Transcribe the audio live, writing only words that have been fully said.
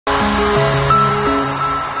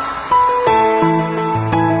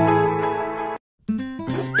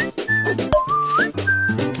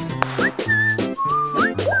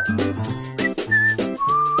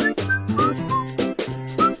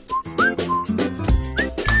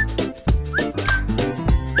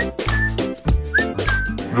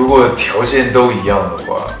如果条件都一样的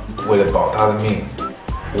话，为了保他的命，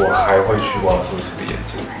我还会去王素素的眼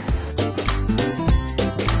睛。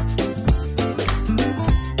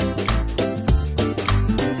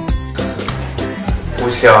我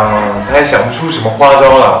想他也想不出什么花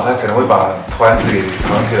招了，他可能会把团子给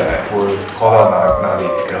藏起来，或者抛到哪里，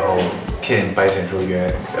然后骗白浅说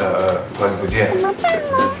团子不见。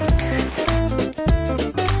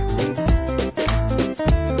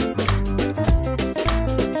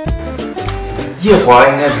YeHwa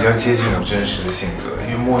应该比较接近我真实的性格，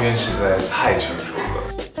因为墨渊实在太成熟了。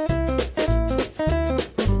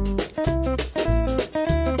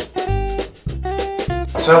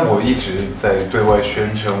虽然我一直在对外宣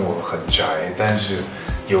称我很宅，但是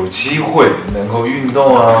有机会能够运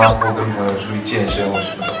动啊，或跟朋友出去健身或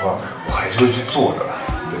什么的话，我还是会去做的，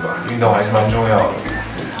对吧？运动还是蛮重要的，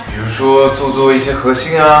比如说做一些核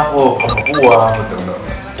心啊，或跑步啊，或等等的。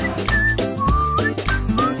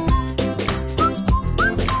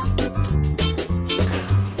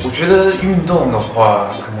我觉得运动的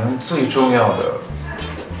话，可能最重要的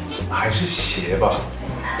还是鞋吧，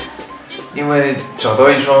因为找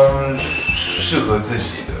到一双适合自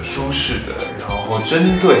己的、舒适的，然后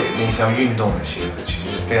针对那项运动的鞋子，其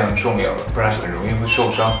实是非常重要的，不然很容易会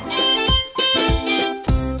受伤。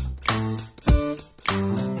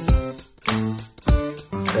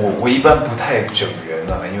我一般不太整人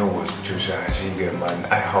啊，因为我就是还是一个蛮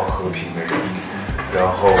爱好和平的人，然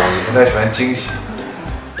后也不太喜欢惊喜。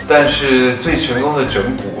但是最成功的整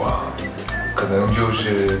蛊啊，可能就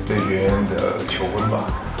是对圆圆的求婚吧。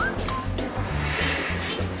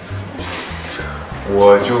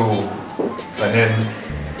我就反正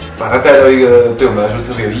把她带到一个对我们来说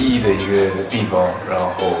特别有意义的一个地方，然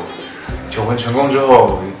后求婚成功之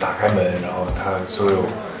后打开门，然后她所有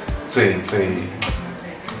最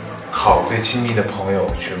好、最亲密的朋友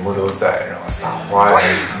全部都在，然后撒花呀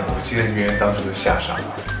什么的。我记得圆圆当时都吓傻了。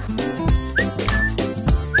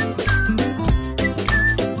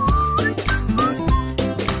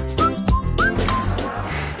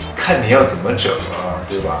看你要怎么整啊，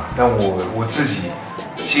对吧？但我自己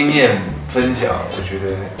经验分享，我觉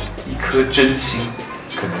得一颗真心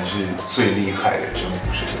可能是最厉害的整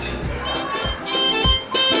蛊神器。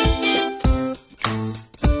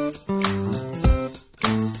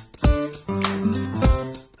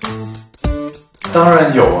当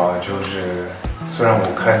然有啊，就是虽然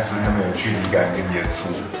我看似那么有距离感跟严肃，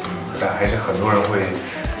但还是很多人会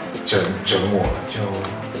整我，就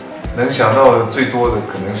能想到的最多的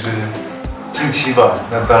可能是近期吧，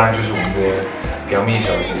那当然就是我们的杨幂小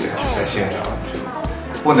姐在现场就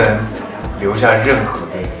不能留下任何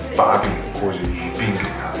的把柄或者语病给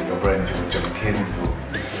她，要不然你就整天你就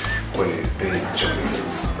会被整得